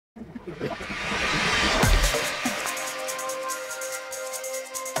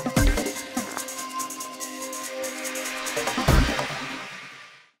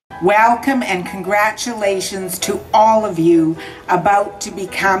Welcome and congratulations to all of you about to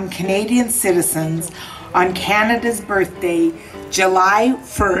become Canadian citizens on Canada's birthday, July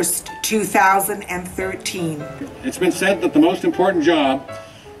 1st, 2013. It's been said that the most important job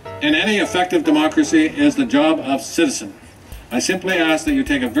in any effective democracy is the job of citizen. I simply ask that you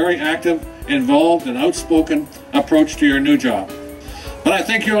take a very active, involved, and outspoken approach to your new job. But I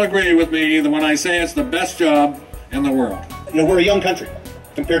think you'll agree with me that when I say it's the best job in the world. You know, we're a young country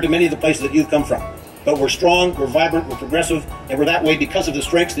compared to many of the places that you've come from. But we're strong, we're vibrant, we're progressive, and we're that way because of the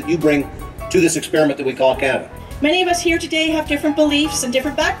strengths that you bring to this experiment that we call Canada. Many of us here today have different beliefs and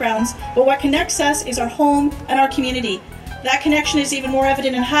different backgrounds, but what connects us is our home and our community. That connection is even more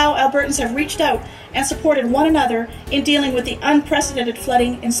evident in how Albertans have reached out and supported one another in dealing with the unprecedented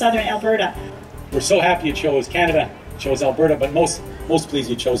flooding in southern Alberta. We're so happy you chose Canada, chose Alberta, but most pleased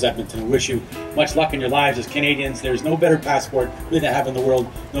you chose Edmonton. We wish you much luck in your lives as Canadians. There's no better passport we have in the world,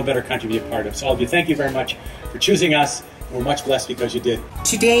 no better country to be a part of. So all of you, thank you very much for choosing us. We're much blessed because you did.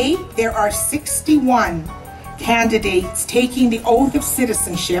 Today, there are 61 candidates taking the oath of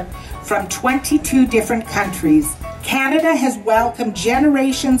citizenship from 22 different countries. Canada has welcomed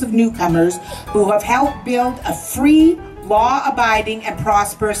generations of newcomers who have helped build a free, law-abiding and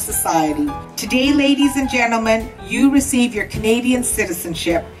prosperous society. Today, ladies and gentlemen, you receive your Canadian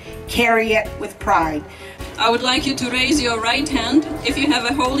citizenship. Carry it with pride. I would like you to raise your right hand. If you have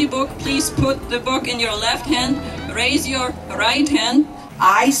a holy book, please put the book in your left hand. Raise your right hand.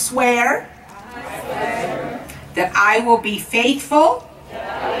 I swear that I will be faithful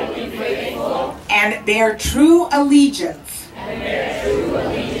and bear true allegiance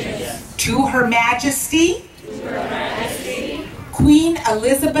to Her Majesty, Queen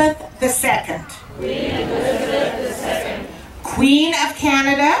Elizabeth II, Queen of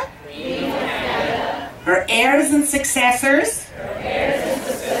Canada, her heirs and successors,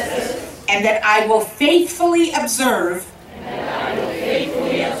 and that I will faithfully observe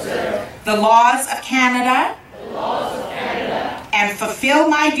the laws of Canada and fulfill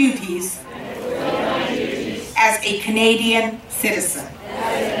my duties as a Canadian citizen.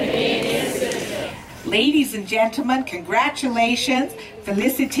 Ladies and gentlemen, congratulations,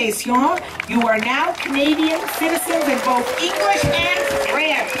 félicitations. You are now Canadian citizens in both English and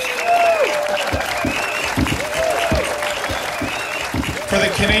French. For the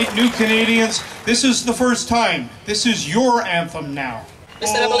new Canadians, this is the first time. This is your anthem now.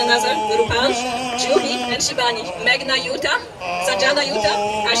 Mr. Abelinazar, Gurupal, Juhi, and Shibani, Megna Yuta, Sajjada Yuta,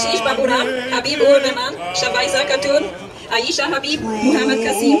 Ashish Baburam, Habib Urbeman, Shavaiza Khatun, Aisha Habib, Muhammad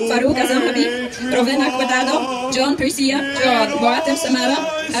Kasim, Farouk Azam Habib, Rovena Quadrado, John Persia, Boatem Samara,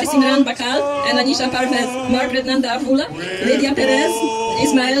 Arsimran Bakal, and Anisha Parvez, Margaret Nanda Avula, Lydia Perez,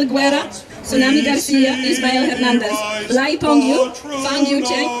 Ismael Guerra, Tsunami Garcia, Ismael Hernandez, Lai Pongyu, Fang Yu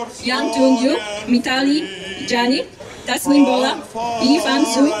Cheng, Yang Tung Yu, Mitali Jani, Taslim Bola, Yifan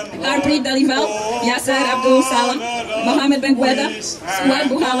Sui, Harpreet Dalival, Yasser Abdul Salam, Mohamed Bengueda, Suad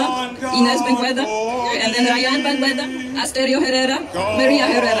Buhala, Inez Bengueda, and then Ryan Bengueda, Asterio Herrera, Maria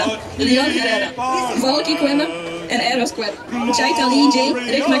Herrera, Leon Herrera, Volki Quema, and Eros Quet, Chaita Lee J,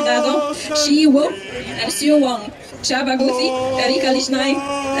 Rick McDado, Shi Wu, and Siu Wong, Chaba Guthi, Erika Lishnai,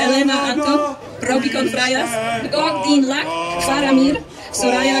 Elena Anton, Robicon Frayas, Gog Dean Lak, Faramir,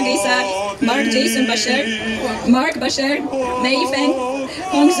 Soraya Gaisari, Mark Jason Basher, Mark Basher, Mei Feng,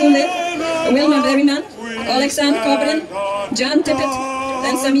 Hong Zulin, Wilma Berryman, Alexander Kobrin, John Tippett,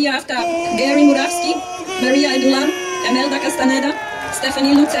 and Samia Aftab, Gary Muravsky, Maria Edulam, Emelda Castaneda,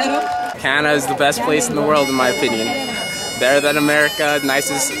 Stephanie Lucero. Canada is the best place in the world, in my opinion. Better than America,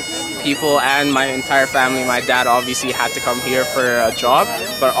 nicest people, and my entire family. My dad obviously had to come here for a job,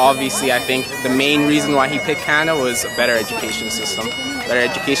 but obviously I think the main reason why he picked Canada was a better education system. Better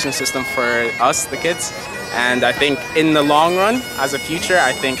education system for us, the kids. And I think in the long run, as a future,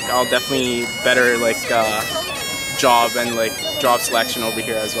 I think I'll definitely better job and job selection over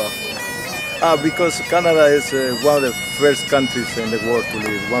here as well. Because Canada is one of the first countries in the world to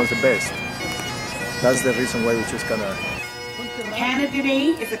live, one of the best. That's the reason why we choose Canada. Canada Day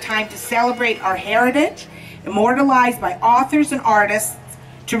is a time to celebrate our heritage, immortalized by authors and artists,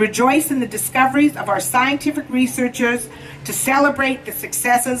 to rejoice in the discoveries of our scientific researchers, to celebrate the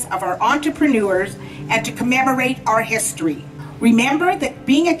successes of our entrepreneurs, and to commemorate our history. Remember that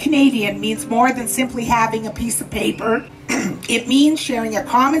being a Canadian means more than simply having a piece of paper. It means sharing a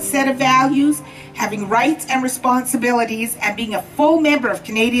common set of values, having rights and responsibilities, and being a full member of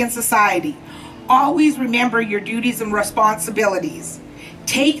Canadian society. Always remember your duties and responsibilities.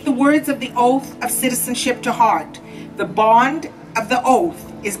 Take the words of the oath of citizenship to heart. The bond of the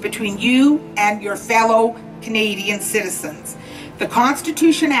oath is between you and your fellow Canadian citizens. The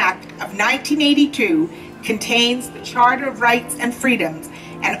Constitution Act of 1982 contains the Charter of Rights and Freedoms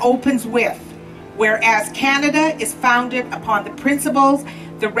and opens with, whereas Canada is founded upon the principles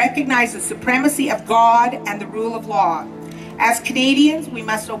that recognize the supremacy of God and the rule of law. As Canadians, we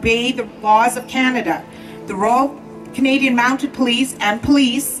must obey the laws of Canada. The Royal Canadian Mounted Police and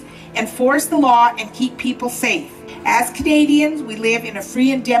police enforce the law and keep people safe. As Canadians, we live in a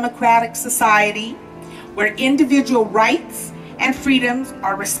free and democratic society where individual rights and freedoms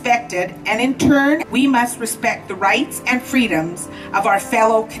are respected, and in turn, we must respect the rights and freedoms of our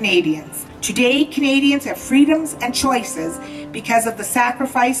fellow Canadians. Today, Canadians have freedoms and choices because of the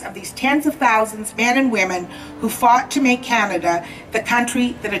sacrifice of these tens of thousands, men and women, who fought to make Canada the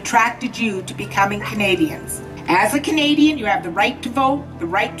country that attracted you to becoming Canadians. As a Canadian, you have the right to vote, the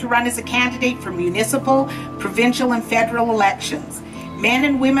right to run as a candidate for municipal, provincial, and federal elections. Men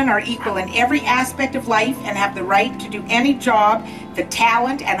and women are equal in every aspect of life and have the right to do any job that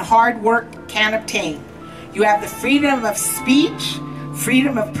talent and hard work can obtain. You have the freedom of speech,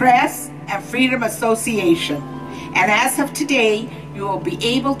 freedom of press, and freedom of association. And as of today, you will be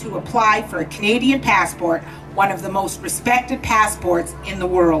able to apply for a Canadian passport, one of the most respected passports in the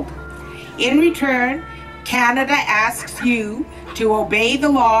world. In return, Canada asks you to obey the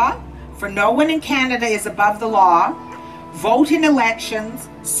law, for no one in Canada is above the law, vote in elections,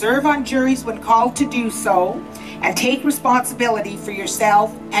 serve on juries when called to do so, and take responsibility for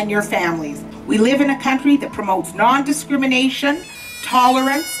yourself and your families. We live in a country that promotes non-discrimination,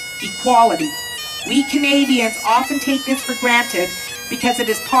 tolerance, equality. We Canadians often take this for granted because it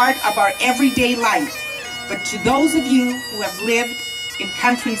is part of our everyday life. But to those of you who have lived in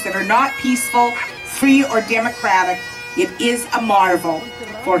countries that are not peaceful, free, or democratic, it is a marvel.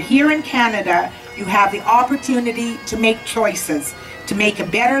 For here in Canada, you have the opportunity to make choices, to make a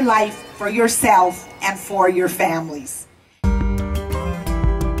better life for yourself and for your families.